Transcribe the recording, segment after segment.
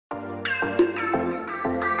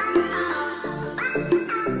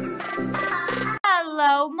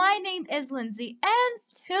Hello, my name is Lindsay, and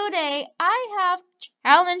today I have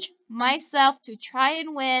challenged myself to try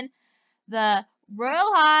and win the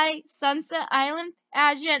Royal High Sunset Island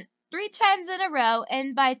pageant 3 times in a row,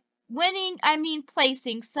 and by winning, I mean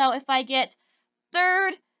placing. So if I get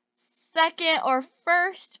third, second, or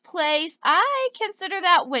first place, I consider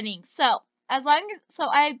that winning. So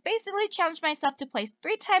I basically challenged myself to place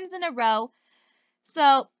 3 times in a row.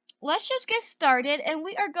 So let's just get started, and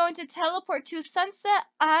we are going to teleport to Sunset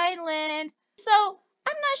Island. So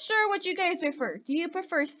I'm not sure what you guys prefer. Do you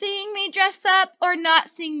prefer seeing me dress up or not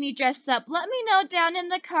seeing me dress up? Let me know down in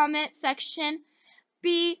the comment section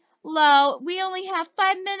below. We only have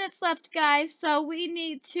 5 minutes left, guys, so we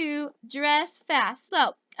need to dress fast.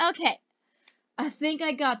 So, okay, I think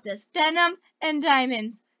I got this. Denim and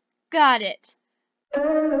diamonds. Got it.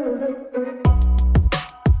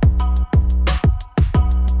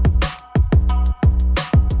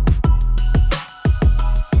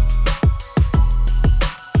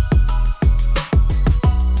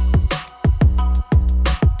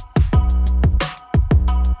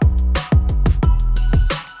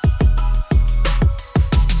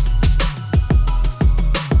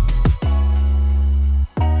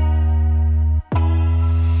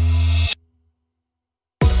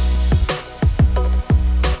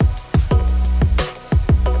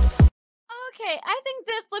 Okay, I think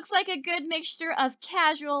this looks like a good mixture of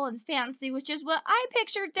casual and fancy, which is what I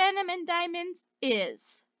picture denim and diamonds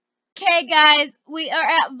is. Okay, guys, we are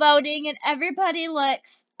at voting and everybody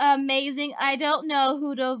looks amazing. I don't know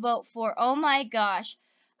who to vote for. Oh my gosh.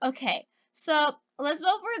 Okay, so let's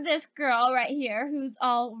vote for this girl right here who's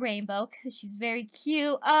all rainbow because she's very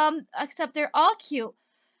cute. Except they're all cute.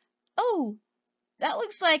 Oh, that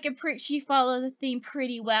looks like she followed the theme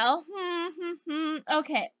pretty well.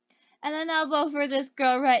 Okay. And then I'll vote for this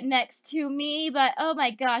girl right next to me. But oh my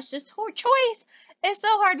gosh, this whole choice is so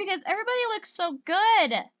hard because everybody looks so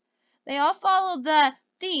good. They all follow the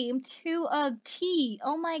theme to a T.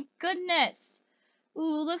 Oh my goodness.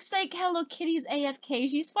 Ooh, looks like Hello Kitty's AFK.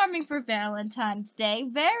 She's farming for Valentine's Day.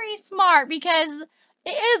 Very smart because it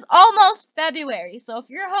is almost February. So if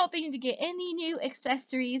you're hoping to get any new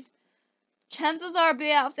accessories, chances are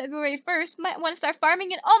be out February 1st. Might want to start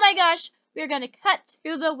farming. And oh my gosh, we're going to cut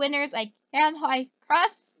to the winners. I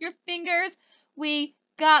cross your fingers. We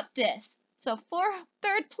got this. So for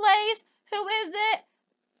third place, who is it?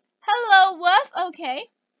 Hello, Wolf. Okay.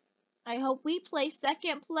 I hope we place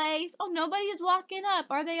second place. Oh, nobody is walking up.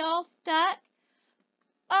 Are they all stuck?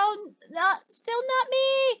 Oh, still not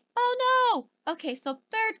me. Oh no. Okay, so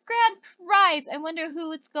third grand prize. I wonder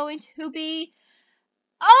who it's going to be.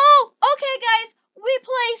 Oh, okay, guys. We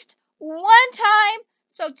placed 1 time.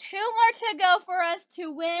 So 2 more to go for us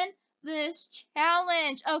to win this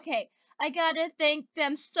challenge. Okay, I gotta thank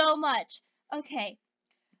them so much. Okay.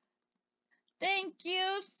 Thank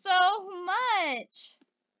you so much.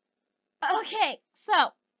 Okay, so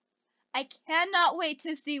I cannot wait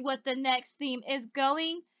to see what the next theme is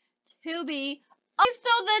going to be. Okay,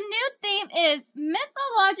 so the new theme is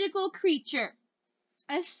mythological creature.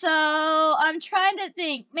 So I'm trying to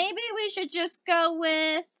think. Maybe we should just go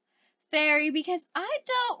with fairy because I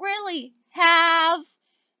don't really have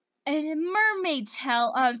a mermaid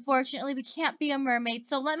tail. Unfortunately, we can't be a mermaid.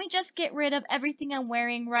 So let me just get rid of everything I'm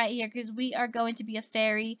wearing right here because we are going to be a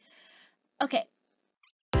fairy. Okay.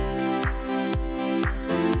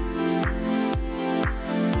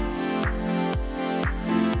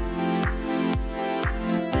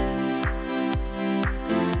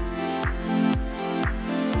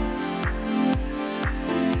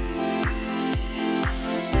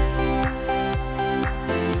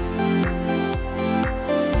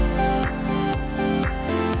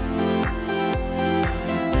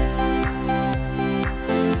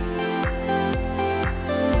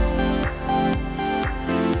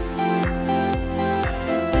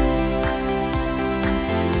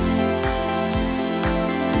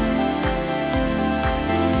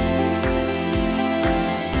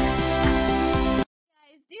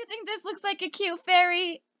 This looks like a cute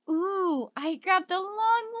fairy. Ooh, I grabbed the long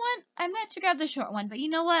one. I meant to grab the short one, but you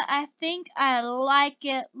know what? I think I like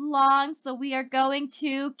it long, so we are going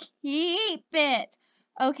to keep it.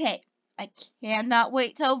 Okay, I cannot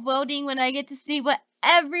wait till voting when I get to see what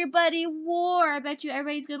everybody wore. I bet you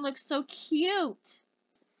everybody's going to look so cute.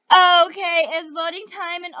 Okay, it's voting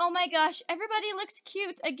time, and oh my gosh, everybody looks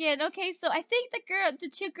cute again. Okay, so I think the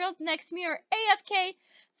 2 girls next to me are AFK.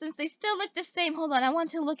 Since they still look the same, hold on, I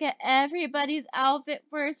want to look at everybody's outfit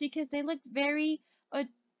first because they look very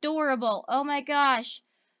adorable. Oh my gosh.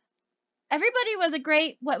 everybody was a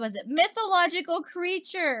great, what was it, mythological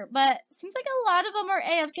creature, but seems like a lot of them are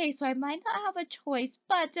AFK, so I might not have a choice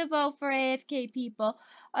but to vote for AFK people.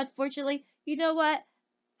 Unfortunately, you know what?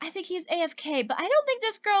 I think he's AFK, but I don't think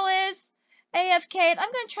this girl is AFK, and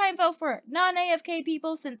I'm gonna try and vote for non-AFK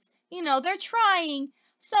people since, they're trying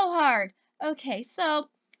so hard. Okay, so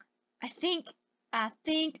I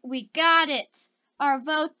think we got it. Our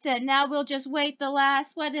votes in. Now we'll just wait the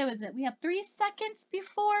last, what is it? We have 3 seconds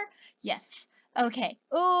before? Yes. Okay.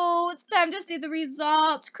 Oh, it's time to see the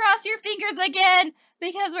results. Cross your fingers again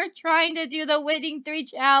because we're trying to do the winning three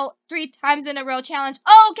times in a row challenge.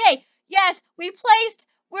 Okay. Yes, we placed.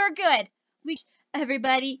 We're good.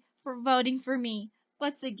 Everybody for voting for me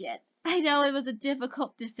once again. I know it was a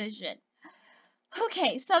difficult decision.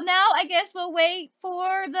 Okay, so now I guess we'll wait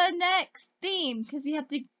for the next theme because we have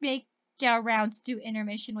to make our rounds do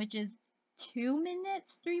intermission, which is 2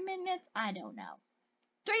 minutes, 3 minutes, I don't know.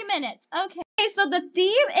 3 minutes. Okay, so the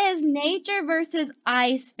theme is nature versus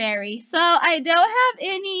ice fairy. So I don't have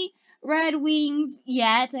any red wings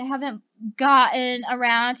yet. I haven't gotten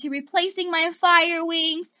around to replacing my fire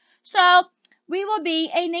wings. So we will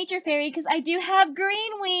be a nature fairy because I do have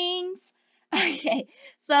green wings. Okay,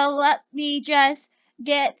 so let me just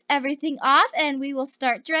get everything off and we will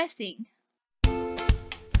start dressing.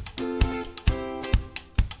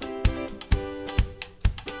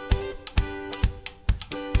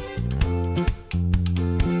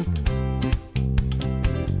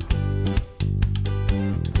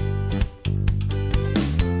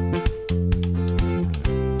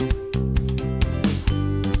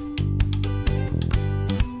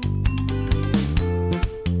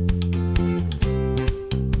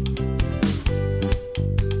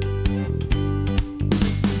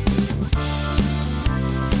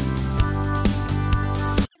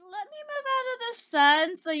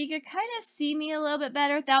 Sun so you could kind of see me a little bit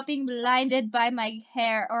better without being blinded by my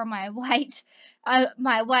hair or my white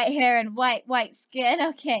hair and white skin.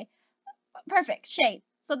 Okay, perfect shade.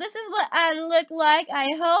 So this is what I look like. I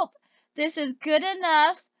hope this is good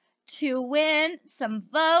enough to win some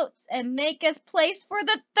votes and make us place for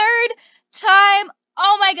the 3rd time.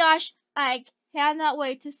 Oh my gosh, I cannot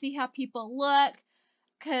wait to see how people look.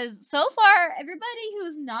 Because so far, everybody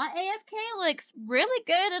who's not AFK looks really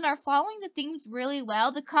good and are following the themes really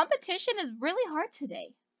well. The competition is really hard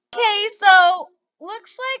today. Okay, so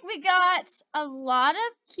looks like we got a lot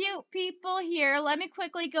of cute people here. Let me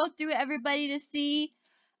quickly go through everybody to see.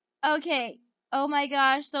 Okay, oh my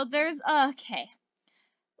gosh, so there's, okay.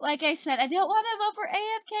 Like I said, I don't want to vote for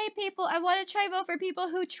AFK people. I want to try vote for people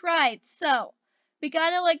who tried. So we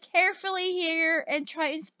gotta look carefully here and try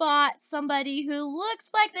and spot somebody who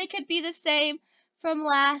looks like they could be the same from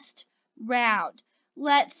last round.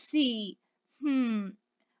 Let's see.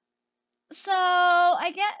 So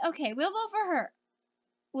I get, okay, we'll vote for her.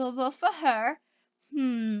 We'll vote for her.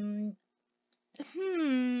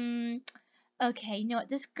 Okay, you know what?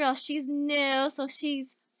 This girl, she's new, so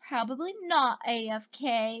she's probably not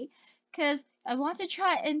AFK. Because I want to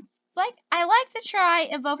try and, I like to try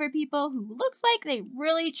and vote for people who looks like they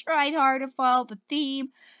really tried hard to follow the theme.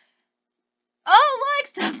 Oh, look,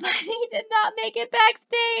 somebody did not make it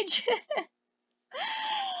backstage.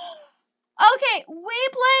 Okay, we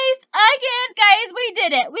placed again, guys. We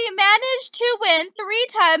did it. We managed to win 3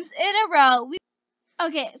 times in a row.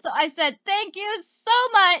 Okay, so I said thank you so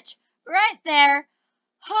much right there.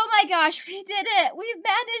 Oh my gosh, we did it. We've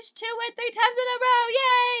managed to win 3 times in a row.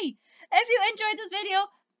 Yay! If you enjoyed this video,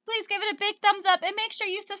 please give it a big thumbs up and make sure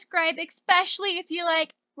you subscribe, especially if you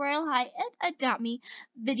like Royale High and Adopt Me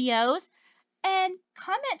videos. And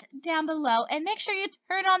comment down below and make sure you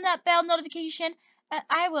turn on that bell notification and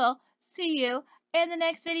I will see you in the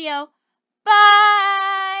next video.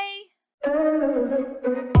 Bye!